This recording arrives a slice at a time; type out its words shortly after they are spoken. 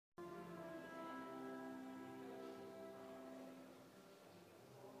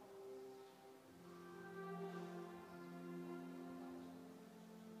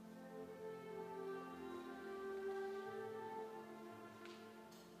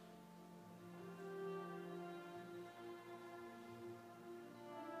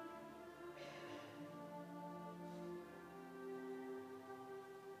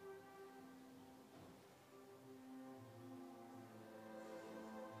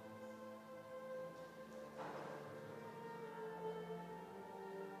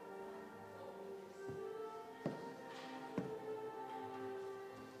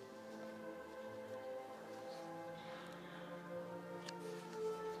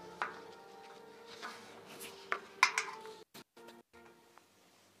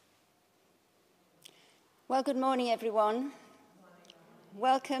Well, good morning, everyone.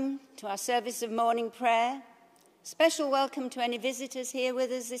 Welcome to our service of morning prayer. Special welcome to any visitors here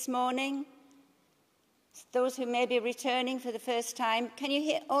with us this morning. Those who may be returning for the first time. Can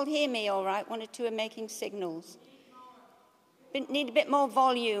you all hear me all right? One or two are making signals. Need a bit more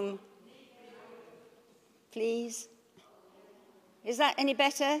volume, please. Is that any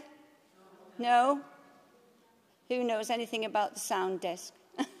better? No? Who knows anything about the sound desk?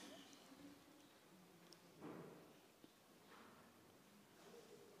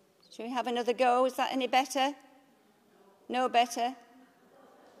 Shall we have another go? Is that any better? No better?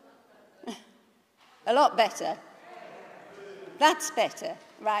 A lot better. That's better.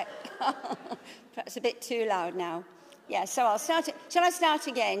 Right. Perhaps a bit too loud now. Yeah, so I'll start. Shall I start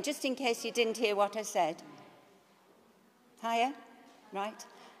again, just in case you didn't hear what I said? Higher? Right.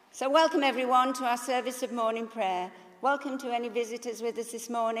 So welcome, everyone, to our service of morning prayer. Welcome to any visitors with us this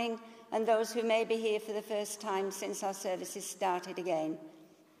morning and those who may be here for the first time since our services started again.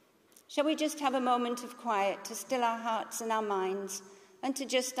 Shall we just have a moment of quiet to still our hearts and our minds and to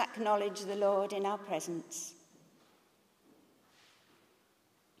just acknowledge the Lord in our presence?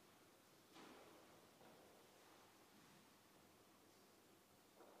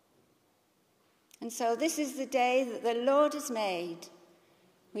 And so this is the day that the Lord has made.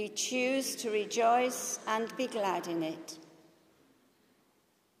 We choose to rejoice and be glad in it.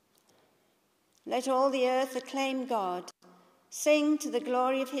 Let all the earth acclaim God. Sing to the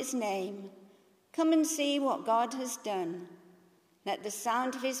glory of his name. Come and see what God has done. Let the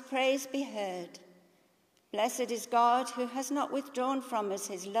sound of his praise be heard. Blessed is God who has not withdrawn from us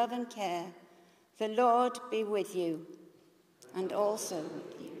his love and care. The Lord be with you and also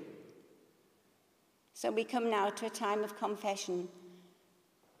with you. So we come now to a time of confession,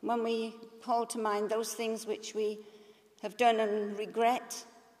 when we call to mind those things which we have done and regret,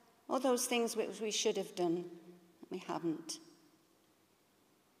 or those things which we should have done that we haven't.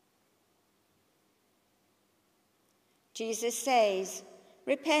 Jesus says,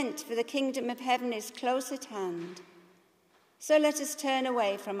 "Repent, for the kingdom of heaven is close at hand." So let us turn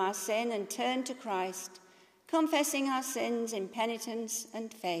away from our sin and turn to Christ, confessing our sins in penitence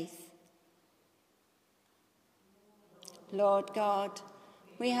and faith. Lord God,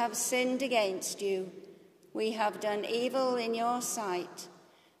 we have sinned against you. We have done evil in your sight.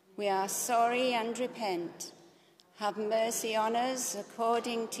 We are sorry and repent. Have mercy on us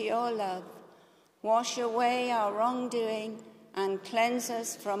according to your love. Wash away our wrongdoing and cleanse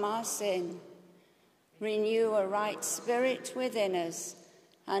us from our sin. Renew a right spirit within us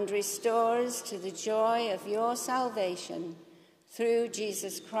and restore us to the joy of your salvation. Through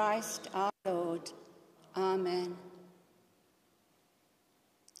Jesus Christ our Lord. Amen.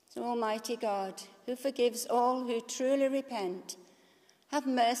 So, Almighty God, who forgives all who truly repent, have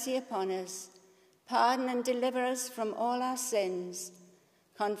mercy upon us, pardon and deliver us from all our sins,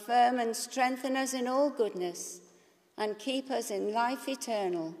 confirm and strengthen us in all goodness, and keep us in life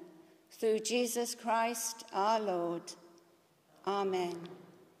eternal, through Jesus Christ our Lord. Amen.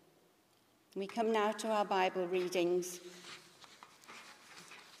 We come now to our Bible readings.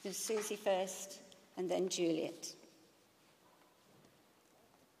 There's Susie first, and then Juliet.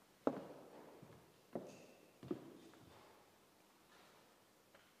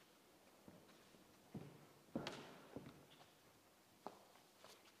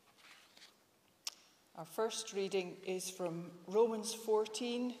 Our first reading is from Romans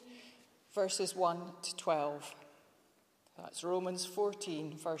 14, verses 1 to 12. That's Romans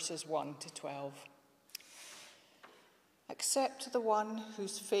 14, verses 1 to 12. Accept the one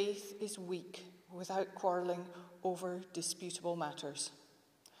whose faith is weak without quarrelling over disputable matters.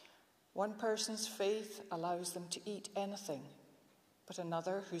 One person's faith allows them to eat anything, but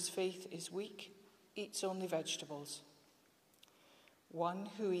another whose faith is weak eats only vegetables. One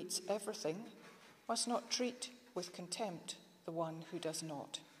who eats everything must not treat with contempt the one who does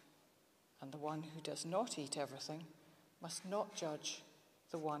not, and the one who does not eat everything must not judge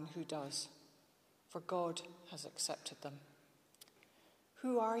the one who does, for God has accepted them.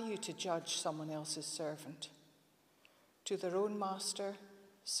 Who are you to judge someone else's servant? To their own master,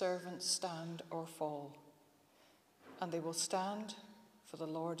 servants stand or fall, and they will stand, for the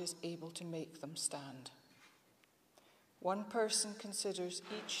Lord is able to make them stand. One person considers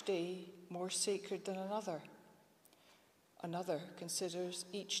each day more sacred than another. Another considers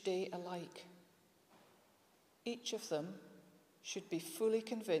each day alike. Each of them should be fully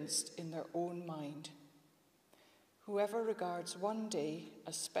convinced in their own mind. Whoever regards one day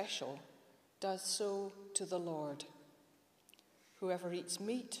as special does so to the Lord. Whoever eats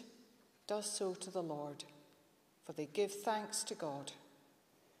meat does so to the Lord, for they give thanks to God.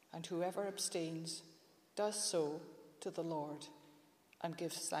 And whoever abstains does so to the Lord and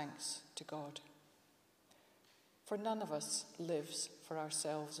gives thanks to God. For none of us lives for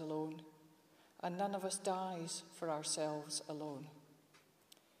ourselves alone, and none of us dies for ourselves alone.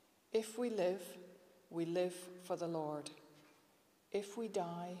 If we live for the Lord. If we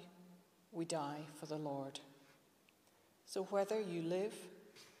die for the Lord. So whether you live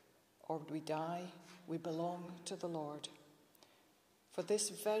or we die, we belong to the Lord. For this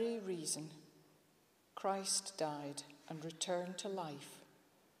very reason, Christ died and returned to life,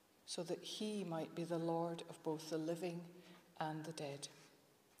 so that he might be the Lord of both the living and the dead.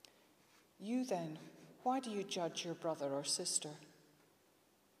 You then, why do you judge your brother or sister?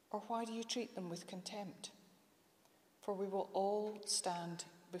 Or why do you treat them with contempt? For we will all stand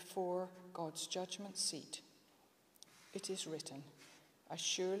before God's judgment seat. It is written, "As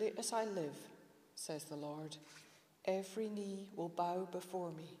surely as I live, says the Lord, every knee will bow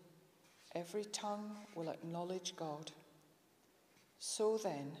before me, every tongue will acknowledge God." So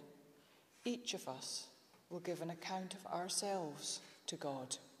then, each of us will give an account of ourselves to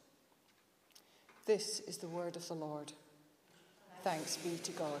God. This is the word of the Lord. Thanks be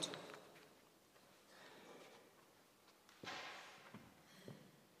to God.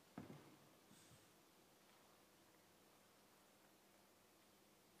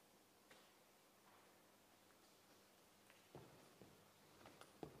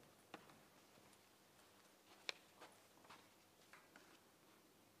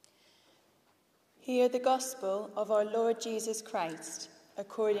 Hear the gospel of our Lord Jesus Christ,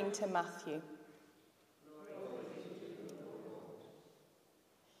 according to Matthew.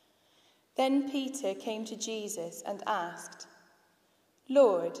 Then Peter came to Jesus and asked,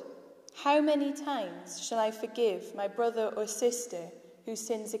 "Lord, how many times shall I forgive my brother or sister who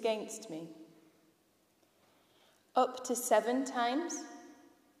sins against me? Up to 7 times?"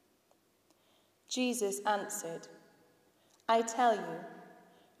 Jesus answered, "I tell you,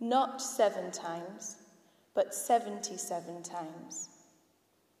 not 7 times, but 77 times.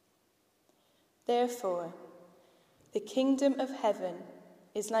 Therefore, the kingdom of heaven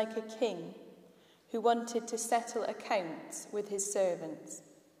is like a king who wanted to settle accounts with his servants.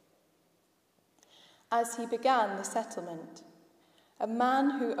 As he began the settlement, a man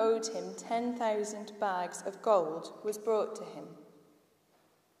who owed him 10,000 bags of gold was brought to him.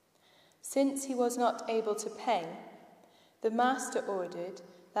 Since he was not able to pay, the master ordered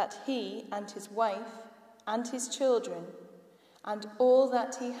that he and his wife and his children and all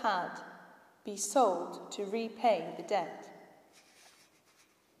that he had be sold to repay the debt.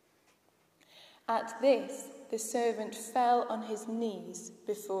 At this, the servant fell on his knees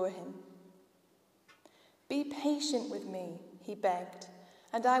before him. "Be patient with me," he begged,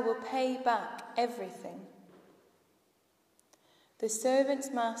 "and I will pay back everything." The servant's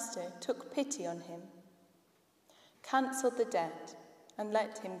master took pity on him, cancelled the debt, and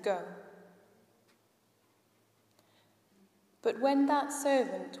let him go. But when that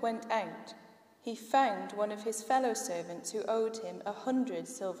servant went out, he found one of his fellow servants who owed him 100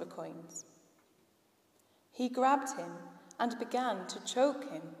 silver coins. He grabbed him and began to choke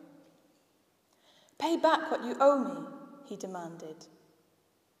him. "Pay back what you owe me," he demanded.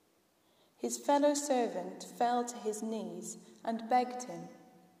 His fellow servant fell to his knees and begged him,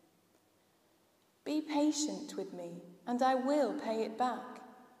 "Be patient with me, and I will pay it back."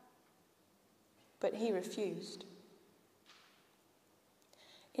 But he refused.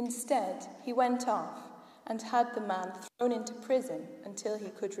 Instead, he went off and had the man thrown into prison until he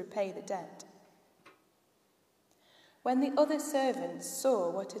could repay the debt. When the other servants saw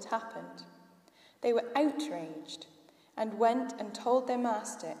what had happened, they were outraged and went and told their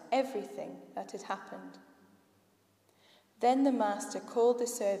master everything that had happened. Then the master called the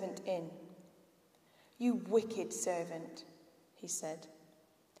servant in. "You wicked servant," he said.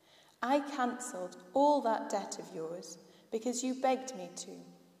 "I cancelled all that debt of yours because you begged me to.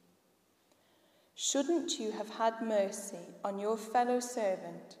 Shouldn't you have had mercy on your fellow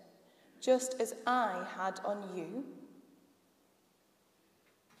servant, just as I had on you?"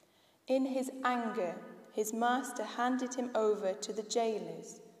 In his anger, his master handed him over to the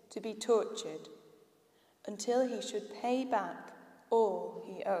jailers to be tortured until he should pay back all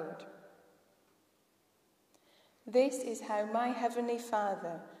he owed. This is how my heavenly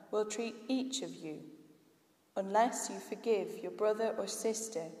Father will treat each of you, unless you forgive your brother or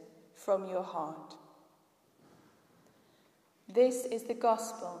sister from your heart. This is the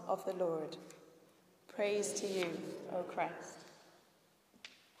gospel of the Lord. Praise to you, O Christ.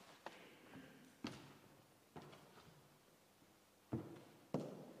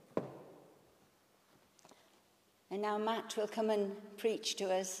 And now Matt will come and preach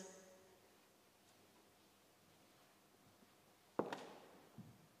to us.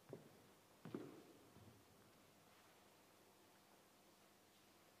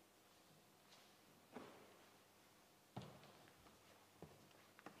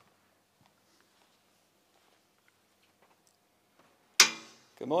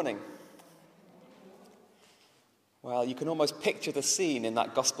 Good morning. Well, you can almost picture the scene in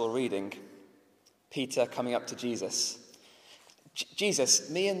that gospel reading. Peter coming up to Jesus.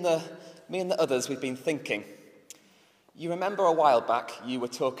 Jesus, me and the others, we've been thinking. You remember a while back you were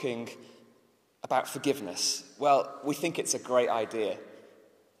talking about forgiveness. Well, we think it's a great idea.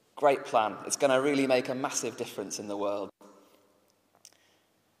 Great plan. It's going to really make a massive difference in the world.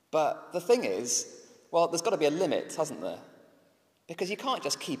 But the thing is, well, there's got to be a limit, hasn't there? Because you can't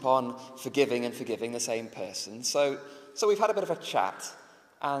just keep on forgiving the same person. So we've had a bit of a chat,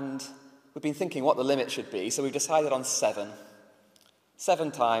 and we've been thinking what the limit should be, so we've decided on 7.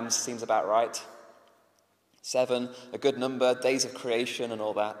 7 times seems about right. 7, a good number, days of creation and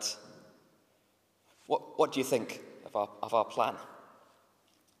all that. What do you think of our plan?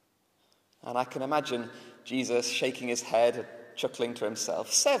 And I can imagine Jesus shaking his head and chuckling to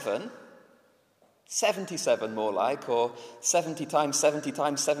himself. 7? 77 more like, or 70 times 70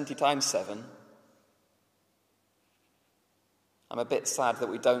 times 70 times 7. I'm a bit sad that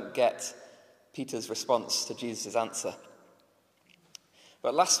we don't get Peter's response to Jesus' answer.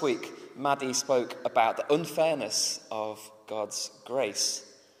 But last week, Maddie spoke about the unfairness of God's grace.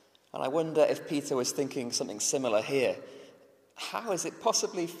 And I wonder if Peter was thinking something similar here. How is it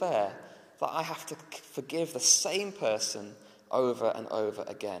possibly fair that I have to forgive the same person over and over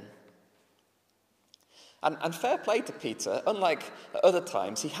again? And fair play to Peter. Unlike at other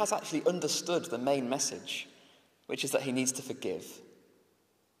times, he has actually understood the main message, which is that he needs to forgive.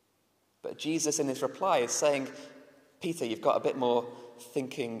 But Jesus in his reply is saying, Peter, you've got a bit more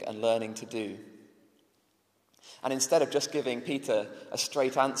thinking and learning to do. And instead of just giving Peter a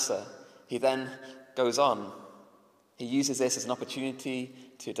straight answer, he then goes on. He uses this as an opportunity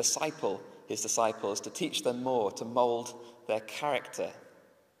to disciple his disciples, to teach them more, to mould their character.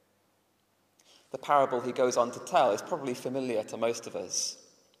 The parable he goes on to tell is probably familiar to most of us.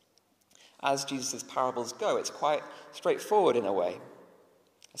 As Jesus' parables go, it's quite straightforward in a way.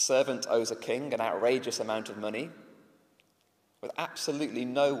 A servant owes a king an outrageous amount of money with absolutely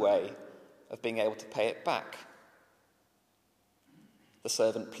no way of being able to pay it back. The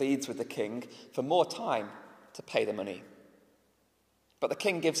servant pleads with the king for more time to pay the money. But the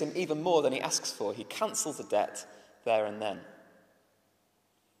king gives him even more than he asks for. He cancels the debt there and then.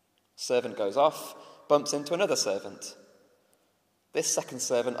 Servant goes off, bumps into another servant. This second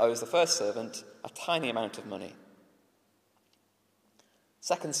servant owes the first servant a tiny amount of money.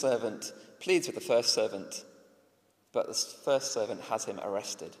 Second servant pleads with the first servant, but the first servant has him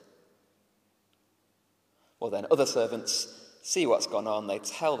arrested. Well, then other servants see what's gone on, they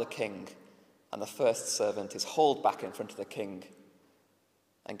tell the king, and the first servant is hauled back in front of the king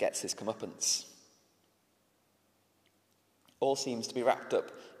and gets his comeuppance. All seems to be wrapped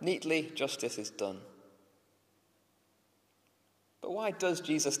up neatly, justice is done. But why does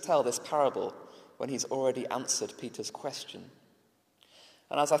Jesus tell this parable when he's already answered Peter's question?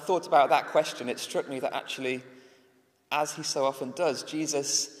 And as I thought about that question, it struck me that actually, as he so often does,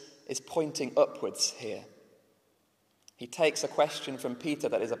 Jesus is pointing upwards here. He takes a question from Peter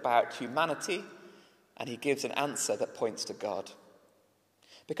that is about humanity, and he gives an answer that points to God.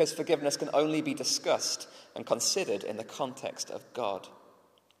 Because forgiveness can only be discussed and considered in the context of God.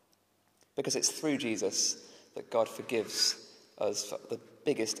 Because it's through Jesus that God forgives us for the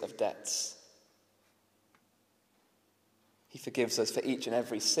biggest of debts. He forgives us for each and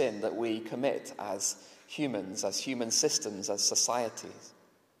every sin that we commit as humans, as human systems, as societies.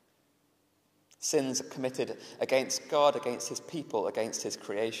 Sins are committed against God, against his people, against his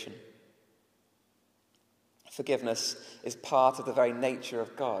creation. Forgiveness is part of the very nature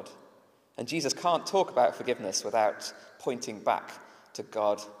of God. And Jesus can't talk about forgiveness without pointing back to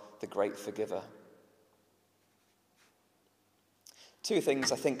God, the great forgiver. 2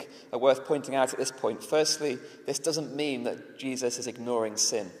 things I think are worth pointing out at this point. Firstly, this doesn't mean that Jesus is ignoring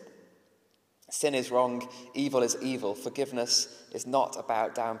sin. Sin is wrong, evil is evil. Forgiveness is not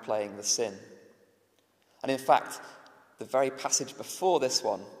about downplaying the sin. And in fact, the very passage before this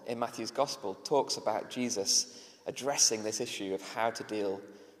one in Matthew's Gospel talks about Jesus addressing this issue of how to deal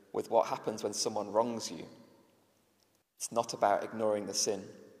with what happens when someone wrongs you. It's not about ignoring the sin.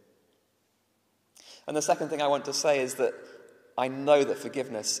 And the second thing I want to say is that I know that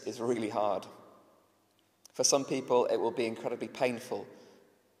forgiveness is really hard. For some people, it will be incredibly painful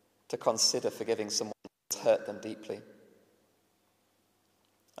to consider forgiving someone who's hurt them deeply.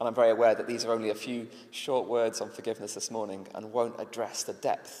 And I'm very aware that these are only a few short words on forgiveness this morning and won't address the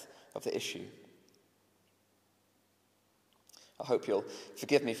depth of the issue. I hope you'll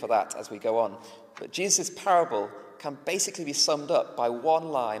forgive me for that as we go on. But Jesus' parable can basically be summed up by one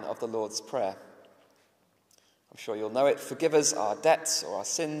line of the Lord's Prayer. I'm sure you'll know it. Forgive us our debts or our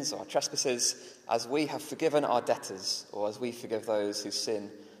sins or our trespasses as we have forgiven our debtors, or as we forgive those who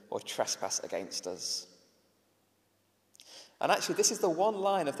sin or trespass against us. And actually, this is the one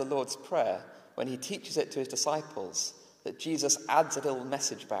line of the Lord's Prayer when he teaches it to his disciples that Jesus adds a little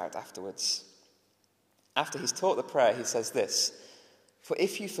message about afterwards. After he's taught the prayer, he says this: "For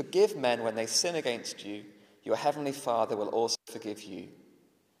if you forgive men when they sin against you, your heavenly Father will also forgive you.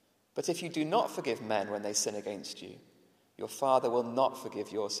 But if you do not forgive men when they sin against you, your Father will not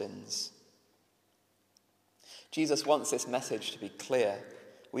forgive your sins." Jesus wants this message to be clear.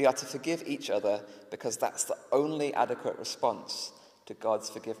 We are to forgive each other because that's the only adequate response to God's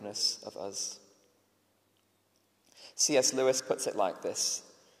forgiveness of us. C.S. Lewis puts it like this: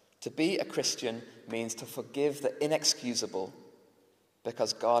 "To be a Christian means to forgive the inexcusable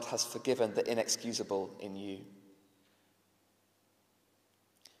because God has forgiven the inexcusable in you."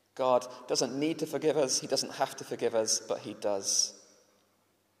 God doesn't need to forgive us, he doesn't have to forgive us, but he does.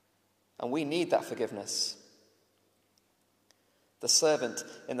 And we need that forgiveness. The servant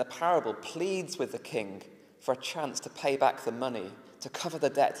in the parable pleads with the king for a chance to pay back the money, to cover the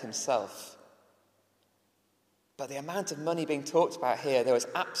debt himself. But the amount of money being talked about here, there was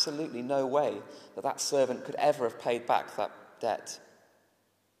absolutely no way that that servant could ever have paid back that debt.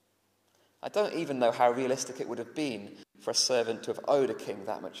 I don't even know how realistic it would have been for a servant to have owed a king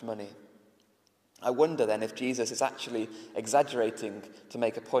that much money. I wonder then if Jesus is actually exaggerating to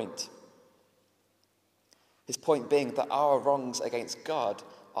make a point. His point being that our wrongs against God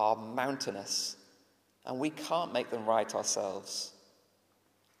are mountainous, and we can't make them right ourselves.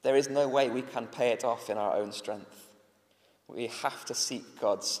 There is no way we can pay it off in our own strength. We have to seek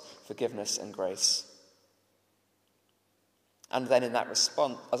God's forgiveness and grace. And then in that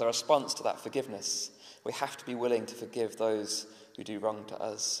response, as a response to that forgiveness, we have to be willing to forgive those who do wrong to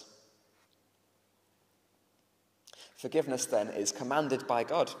us. Forgiveness then is commanded by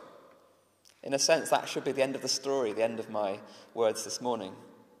God. In a sense, that should be the end of the story, the end of my words this morning.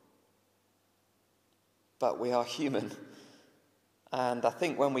 But we are human. And I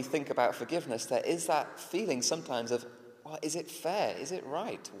think when we think about forgiveness, there is that feeling sometimes of, well, is it fair? Is it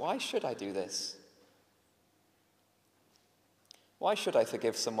right? Why should I do this? Why should I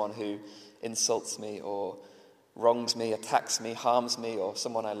forgive someone who insults me or wrongs me, attacks me, harms me, or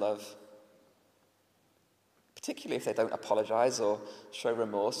someone I love? Particularly if they don't apologize or show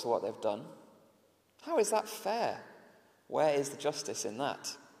remorse for what they've done. How is that fair? Where is the justice in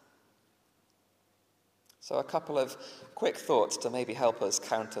that? So a couple of quick thoughts to maybe help us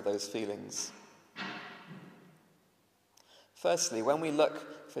counter those feelings. Firstly, when we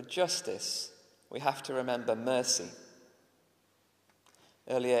look for justice, we have to remember mercy.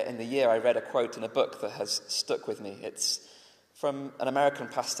 Earlier in the year, I read a quote in a book that has stuck with me. It's from an American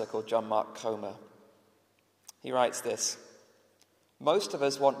pastor called John Mark Comer. He writes this: "Most of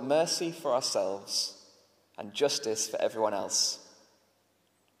us want mercy for ourselves and justice for everyone else.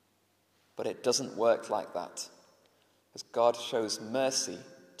 But it doesn't work like that, because God shows mercy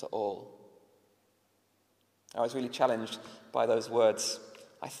to all." I was really challenged by those words.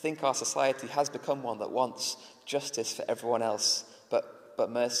 I think our society has become one that wants justice for everyone else, but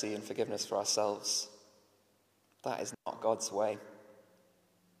mercy and forgiveness for ourselves. That is not God's way.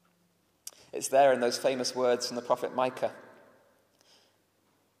 It's there in those famous words from the prophet Micah.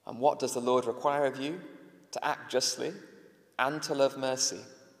 "And what does the Lord require of you? To act justly, and to love mercy,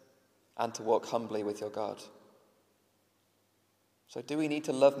 and to walk humbly with your God." So do we need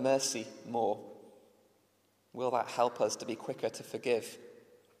to love mercy more? Will that help us to be quicker to forgive?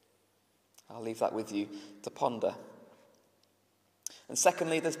 I'll leave that with you to ponder. And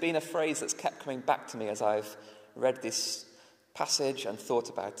secondly, there's been a phrase that's kept coming back to me as I've read this passage and thought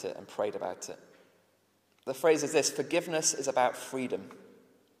about it and prayed about it. The phrase is this: forgiveness is about freedom.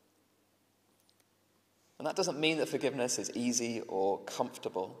 And that doesn't mean that forgiveness is easy or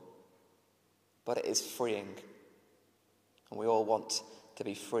comfortable, but it is freeing. And we all want to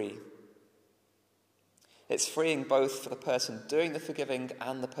be free. It's freeing both for the person doing the forgiving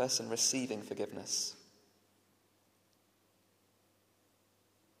and the person receiving forgiveness.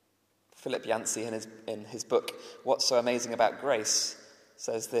 Philip Yancey, in his book, What's So Amazing About Grace,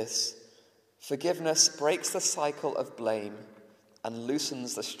 says this: "Forgiveness breaks the cycle of blame and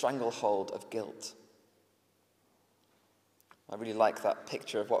loosens the stranglehold of guilt." I really like that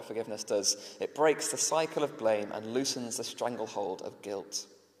picture of what forgiveness does. It breaks the cycle of blame and loosens the stranglehold of guilt.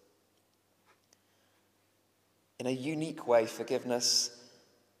 In a unique way, forgiveness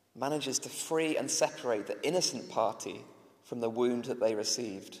manages to free and separate the innocent party from the wound that they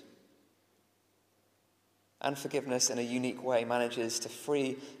received. And forgiveness, in a unique way, manages to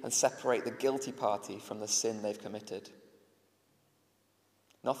free and separate the guilty party from the sin they've committed.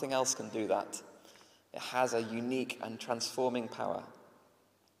 Nothing else can do that. It has a unique and transforming power.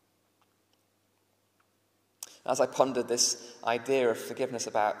 As I pondered this idea of forgiveness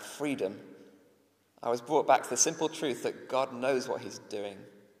about freedom, I was brought back to the simple truth that God knows what he's doing.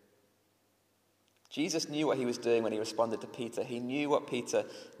 Jesus knew what he was doing when he responded to Peter. He knew what Peter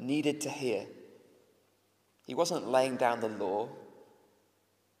needed to hear. He wasn't laying down the law,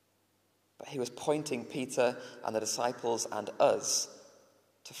 but he was pointing Peter and the disciples and us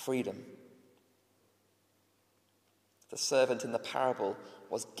to freedom. The servant in the parable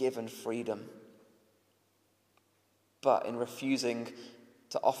was given freedom, but in refusing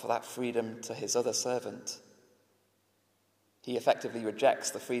to offer that freedom to his other servant, he effectively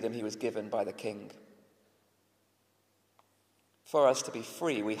rejects the freedom he was given by the king. For us to be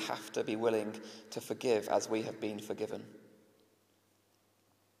free, we have to be willing to forgive as we have been forgiven.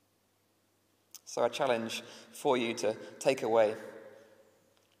 So I challenge for you to take away,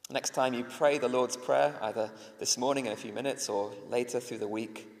 next time you pray the Lord's Prayer, either this morning in a few minutes or later through the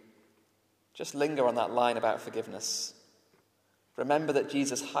week, just linger on that line about forgiveness. Remember that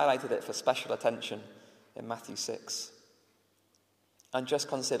Jesus highlighted it for special attention in Matthew 6. And just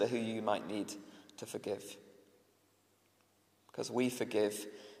consider who you might need to forgive. Because we forgive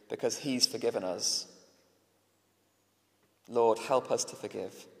because he's forgiven us. Lord, help us to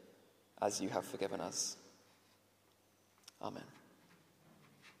forgive as you have forgiven us. Amen.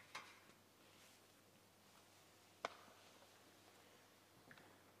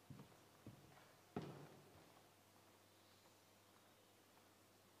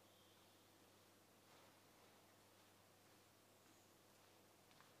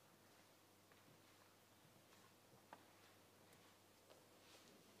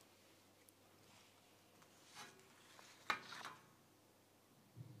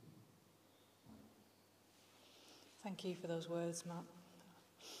 Thank you for those words, Matt.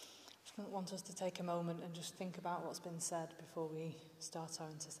 I just want us to take a moment and just think about what's been said before we start our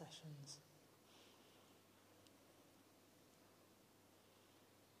intercessions.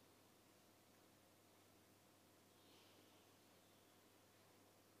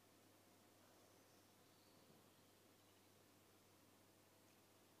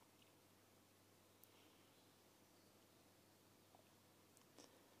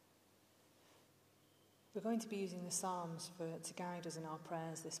 We're going to be using the Psalms to guide us in our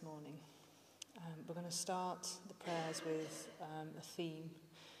prayers this morning. We're going to start the prayers with a theme,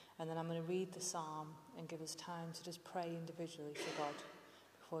 and then I'm going to read the psalm and give us time to just pray individually for God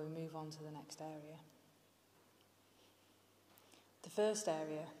before we move on to the next area. The first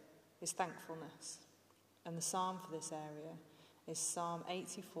area is thankfulness, and the psalm for this area is Psalm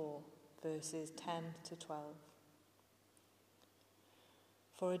 84, verses 10 to 12.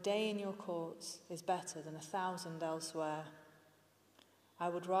 For a day in your courts is better than 1,000 elsewhere. I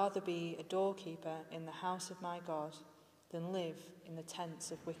would rather be a doorkeeper in the house of my God than live in the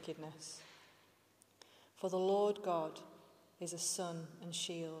tents of wickedness. For the Lord God is a sun and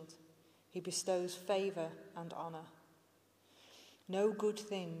shield. He bestows favour and honour. No good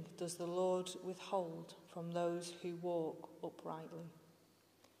thing does the Lord withhold from those who walk uprightly.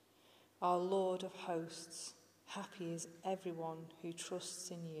 Our Lord of hosts, happy is everyone who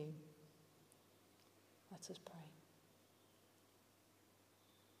trusts in you. Let us pray.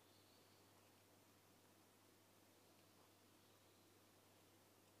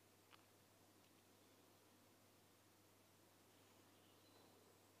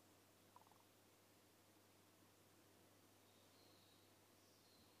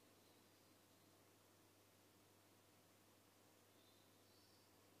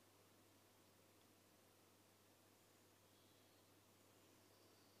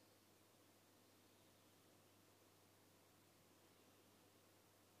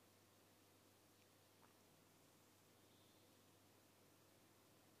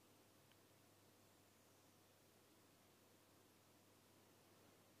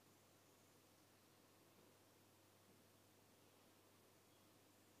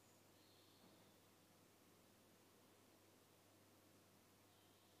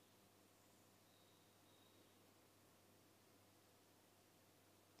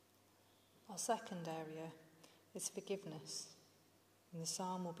 Our second area is forgiveness, and the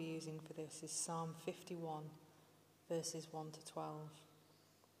psalm we'll be using for this is Psalm 51, verses 1 to 12.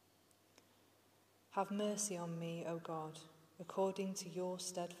 Have mercy on me, O God, according to your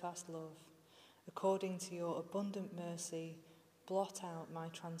steadfast love, according to your abundant mercy, blot out my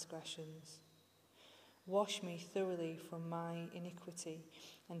transgressions. Wash me thoroughly from my iniquity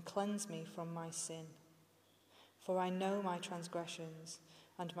and cleanse me from my sin. For I know my transgressions,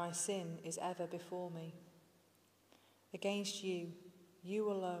 and my sin is ever before me. Against you,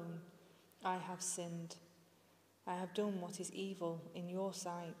 you alone, I have sinned. I have done what is evil in your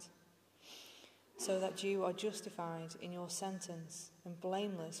sight, so that you are justified in your sentence and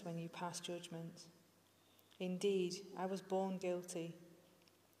blameless when you pass judgment. Indeed, I was born guilty,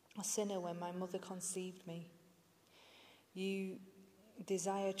 a sinner when my mother conceived me. You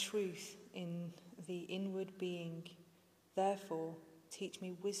desire truth in the inward being. Therefore, teach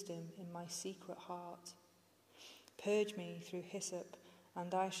me wisdom in my secret heart. Purge me through hyssop,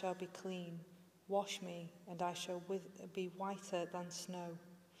 and I shall be clean. Wash me, and I shall be whiter than snow.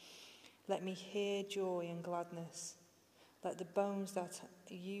 Let me hear joy and gladness. Let the bones that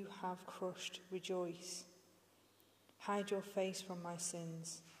you have crushed rejoice. Hide your face from my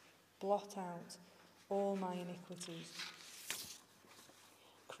sins. Blot out all my iniquities.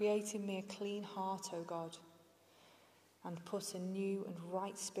 Create in me a clean heart, O God, and put a new and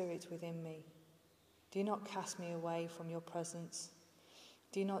right spirit within me. Do not cast me away from your presence.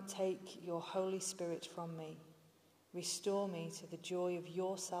 Do not take your Holy Spirit from me. Restore me to the joy of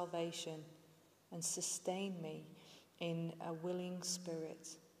your salvation and sustain me in a willing spirit.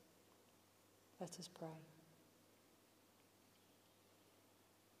 Let us pray.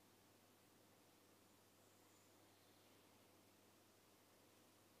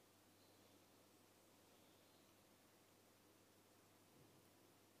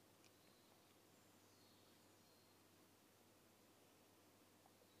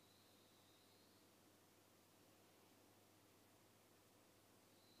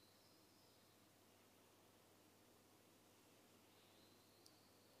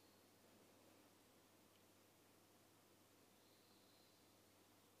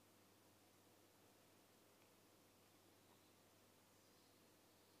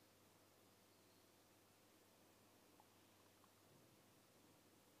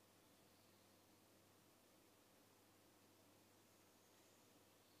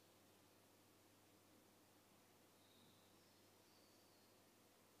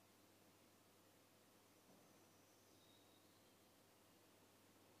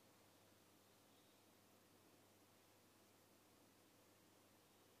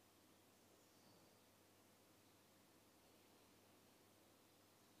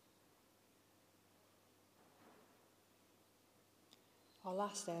 Our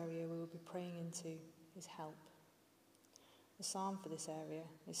last area we will be praying into is help. The psalm for this area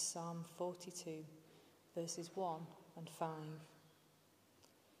is Psalm 42, verses 1 and 5.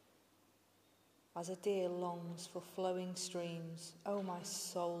 As a deer longs for flowing streams, oh, my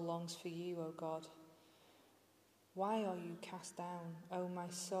soul longs for you, O God. Why are you cast down, O my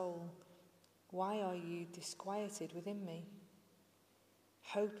soul? Why are you disquieted within me?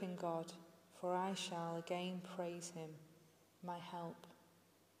 Hope in God, for I shall again praise him, my help.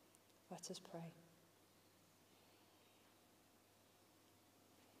 Let us pray.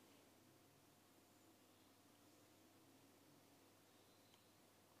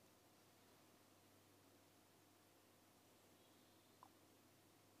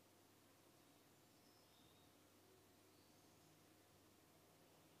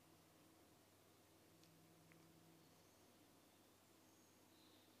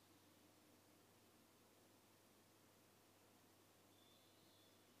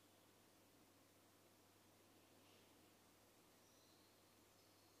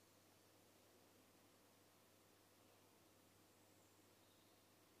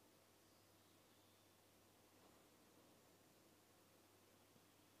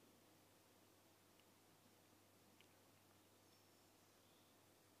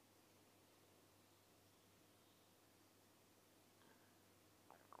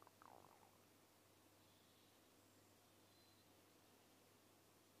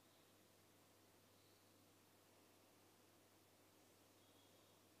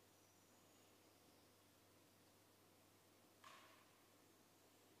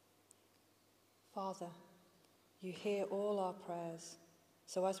 Father, you hear all our prayers,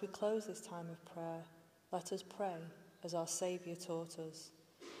 so as we close this time of prayer, let us pray as our Saviour taught us.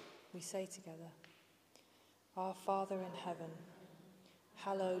 We say together, Our Father in heaven,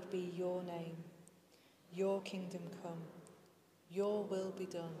 hallowed be your name. Your kingdom come, your will be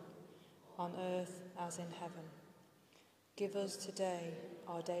done, on earth as in heaven. Give us today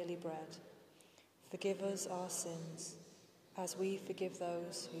our daily bread. Forgive us our sins, as we forgive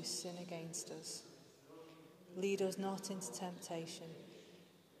those who sin against us. Lead us not into temptation,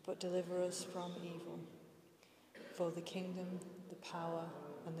 but deliver us from evil. For the kingdom, the power,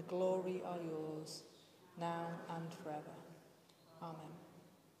 and the glory are yours, now and forever. Amen.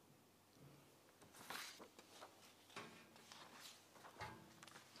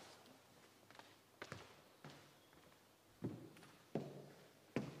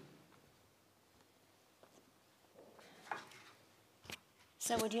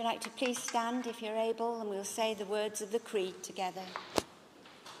 So would you like to please stand if you're able, and we'll say the words of the creed together.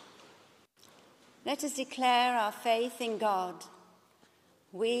 Let us declare our faith in God.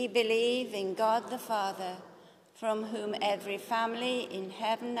 We believe in God the Father, from whom every family in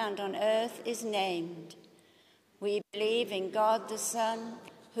heaven and on earth is named. We believe in God the Son,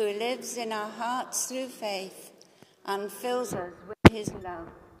 who lives in our hearts through faith and fills us with his love.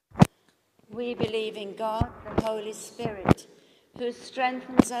 We believe in God, the Holy Spirit, who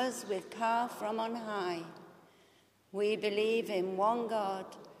strengthens us with power from on high. We believe in one God,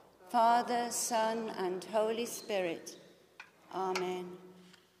 Father, Son, and Holy Spirit. Amen.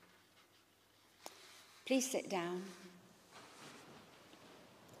 Please sit down.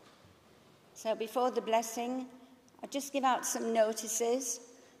 So before the blessing, I'll just give out some notices.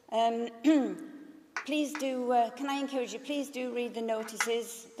 Please do, can I encourage you, please do read the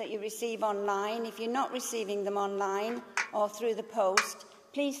notices that you receive online. If you're not receiving them online or through the post,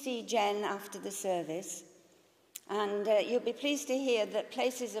 please see Jen after the service. And you'll be pleased to hear that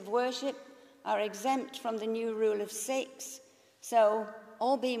places of worship are exempt from the new rule of 6. So,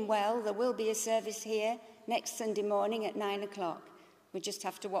 all being well, there will be a service here next Sunday morning at 9 o'clock. We just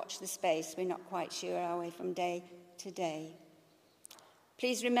have to watch the space. We're not quite sure, are we, from day to day.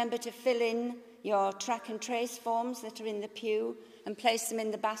 Please remember to fill in your track and trace forms that are in the pew and place them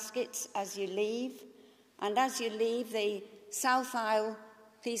in the baskets as you leave. And as you leave the south aisle,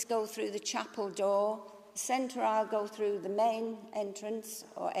 please go through the chapel door. The centre aisle, go through the main entrance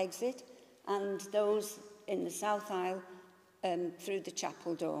or exit, and those in the south aisle through the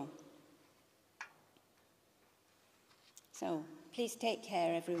chapel door. So please take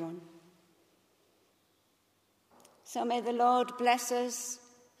care, everyone. So may the Lord bless us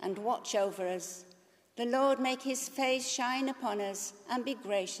and watch over us. The Lord make his face shine upon us and be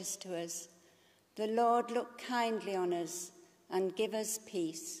gracious to us. The Lord look kindly on us and give us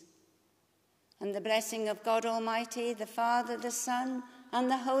peace. And the blessing of God Almighty, the Father, the Son,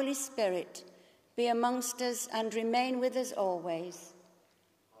 and the Holy Spirit be amongst us and remain with us always.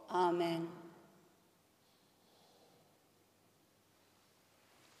 Amen.